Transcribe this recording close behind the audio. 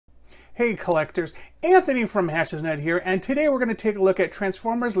Hey collectors, Anthony from HashesNet here, and today we're going to take a look at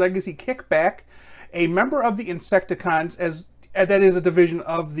Transformers Legacy Kickback, a member of the Insecticons, that is a division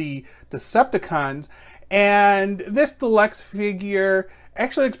of the Decepticons, and this Deluxe figure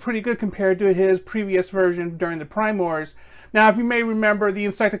actually looks pretty good compared to his previous version during the Prime Wars. Now, if you may remember, the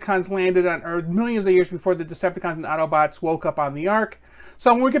Insecticons landed on Earth millions of years before the Decepticons and Autobots woke up on the Ark.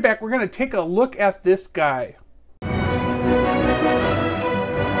 So when we get back, we're going to take a look at this guy.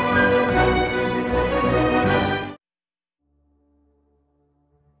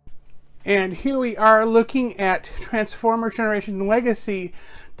 And here we are looking at Transformers Generation Legacy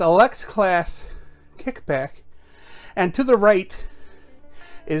Deluxe Class Kickback. And to the right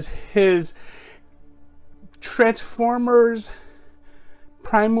is his Transformers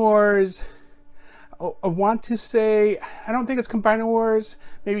Prime Wars, I want to say, I don't think it's Combiner Wars,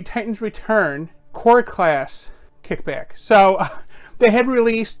 maybe Titans Return Core Class Kickback. So they had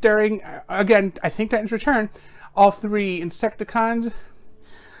released during, again, I think Titans Return, all three Insecticons.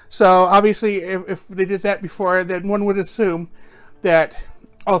 So obviously, if they did that before, then one would assume that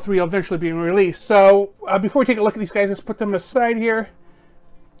all three will eventually be released. So before we take a look at these guys, let's put them aside here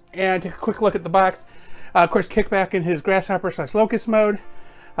and take a quick look at the box. Of course, Kickback in his Grasshopper/Locust mode.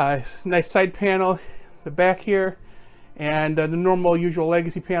 Nice side panel, the back here, and the normal usual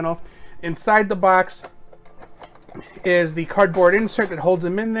Legacy panel. Inside the box is the cardboard insert that holds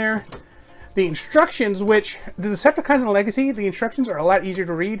them in there. The instructions, which the Decepticons in Legacy, the instructions are a lot easier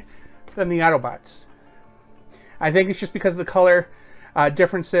to read than the Autobots. I think it's just because of the color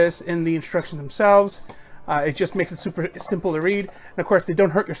differences in the instructions themselves. It just makes it super simple to read. And of course, they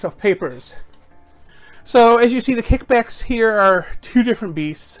don't hurt yourself papers. So as you see, the Kickbacks here are two different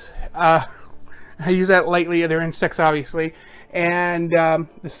beasts. I use that lightly. They're insects, obviously. And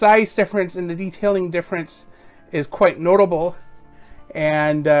the size difference and the detailing difference is quite notable.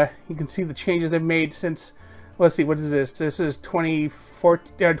 And you can see the changes they've made since, let's see, what is this? This is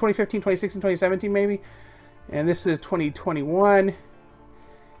 2015, 2016, 2017 maybe. And this is 2021.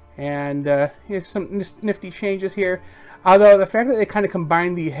 And here's some nifty changes here. Although the fact that they kind of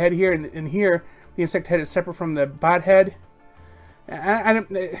combined the head here and here, the insect head is separate from the bot head.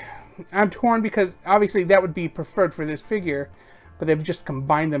 I'm torn because obviously that would be preferred for this figure, but they've just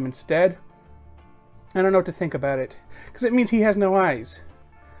combined them instead. I don't know what to think about it, because it means he has no eyes.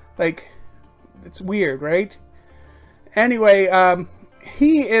 Like, it's weird, right? Anyway,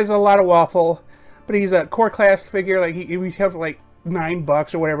 he is a lot of waffle, but he's a core class figure. Like, he retailed for like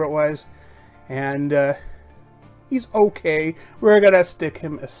 $9 or whatever it was, and he's okay. We're gonna stick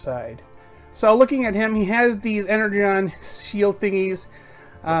him aside. So looking at him, he has these Energon shield thingies.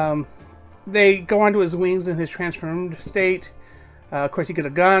 They go onto his wings in his transformed state. Of course, you get a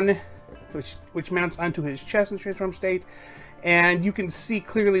gun, which mounts onto his chest in transformed state. And you can see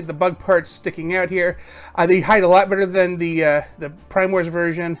clearly the bug parts sticking out here. They hide a lot better than the Prime Wars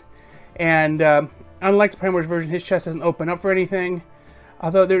version. And unlike the Prime Wars version, his chest doesn't open up for anything.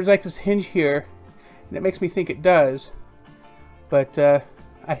 Although there's like this hinge here, and it makes me think it does. But I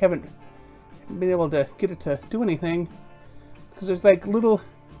haven't been able to get it to do anything, because there's like little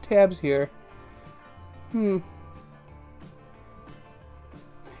tabs here.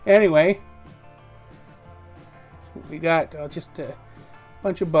 Anyway, we got just a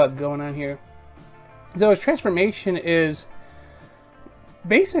bunch of bug going on here. So his transformation is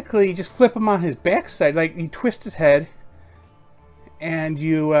basically just flip him on his backside. Like, you twist his head and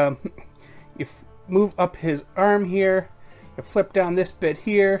you move up his arm here, you flip down this bit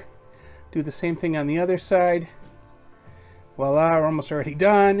here, do the same thing on the other side. Voila, we're almost already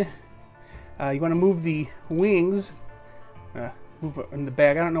done. You want to move the wings, move it in the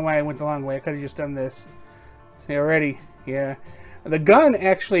back. I don't know why I went the long way. I could have just done this. See, already, yeah. The gun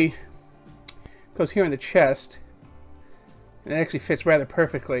actually goes here in the chest, and it actually fits rather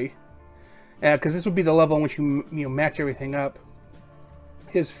perfectly, because this would be the level in which you match everything up.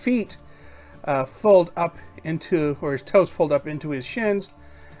 His feet fold up into, or his toes fold up into his shins.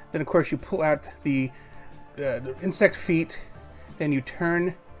 Then, of course, you pull out the insect feet. Then you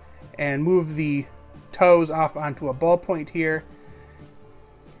turn and move the toes off onto a ball point here.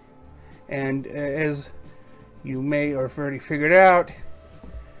 And as you may or have already figured out,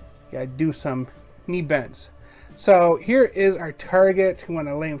 you gotta do some knee bends. So here is our target. We want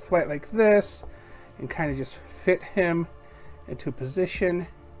to lay him flat like this and kind of just fit him into a position.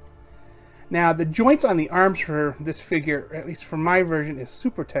 Now, the joints on the arms for this figure, at least for my version, is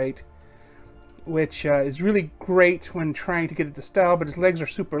super tight, which is really great when trying to get it to style, but his legs are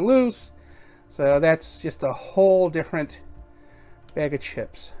super loose, so that's just a whole different bag of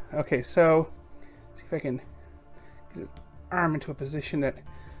chips. Okay, so see if I can get his arm into a position that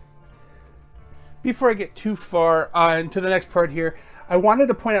Before I get too far into the next part here, I wanted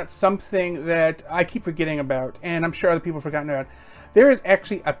to point out something that I keep forgetting about, and I'm sure other people have forgotten about. There is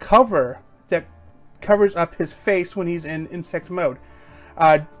actually a cover that covers up his face when he's in insect mode.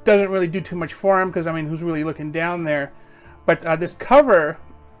 Doesn't really do too much for him, because, I mean, who's really looking down there? But this cover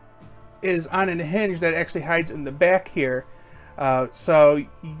is on a hinge that actually hides in the back here. So you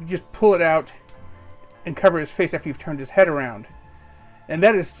just pull it out and cover his face after you've turned his head around. And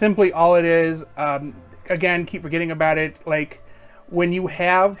that is simply all it is. Again, keep forgetting about it. Like, when you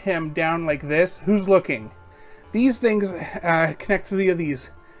have him down like this, who's looking? These things connect via these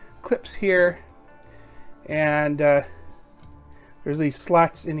clips here. And there's these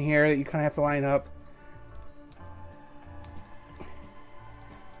slots in here that you kind of have to line up.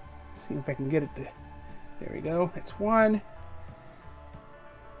 See if I can get it to... There we go. That's one.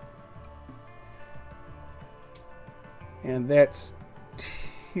 And that's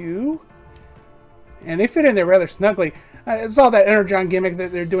two. And they fit in there rather snugly. It's all that Energon gimmick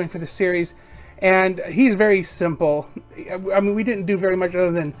that they're doing for the series. And he's very simple. I mean, we didn't do very much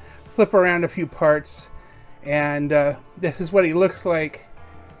other than flip around a few parts. And this is what he looks like.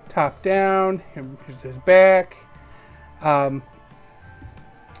 Top down. Here's his back.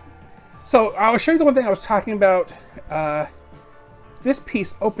 So I'll show you the one thing I was talking about. This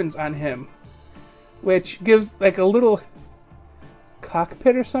piece opens on him, which gives like a little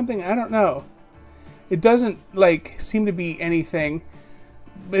cockpit or something. I don't know. It doesn't like seem to be anything.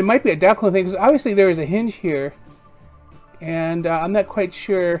 It might be a Deluxe thing, because obviously there is a hinge here, and I'm not quite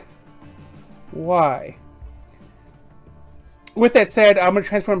sure why. With that said, I'm going to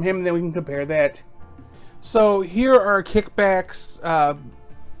transform him, and then we can compare that. So here are Kickback's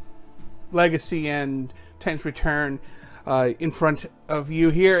Legacy and Titans Return in front of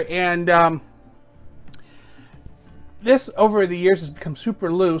you here, and this over the years has become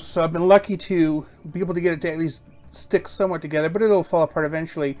super loose, so I've been lucky to be able to get it to at least stick somewhat together, but it'll fall apart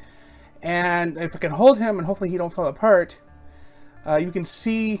eventually. And if I can hold him and hopefully he don't fall apart, you can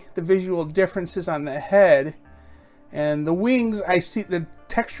see the visual differences on the head. And the wings, I see the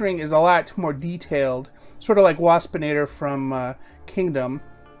texturing is a lot more detailed, sort of like Waspinator from Kingdom.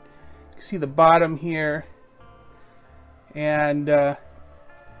 You can see the bottom here. And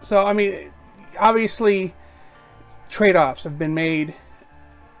so, I mean, obviously trade-offs have been made.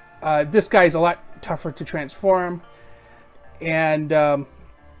 This guy's a lot tougher to transform, and a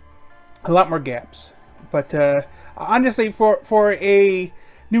lot more gaps. But honestly, for a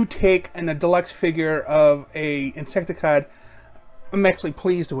new take and a deluxe figure of a Insecticon, I'm actually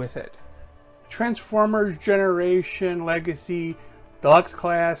pleased with it. Transformers Generation Legacy Deluxe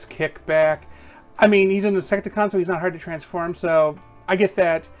Class Kickback. I mean, he's an Insecticon, so he's not hard to transform, so I get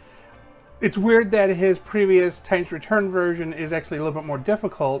that. It's weird that his previous Titans Return version is actually a little bit more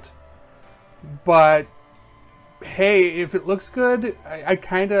difficult, but hey, if it looks good, I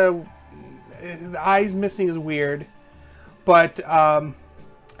kind of... The eyes missing is weird, but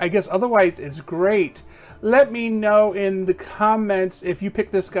I guess otherwise it's great. Let me know in the comments if you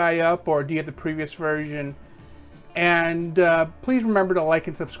picked this guy up or do you have the previous version, and please remember to like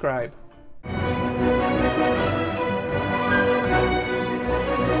and subscribe.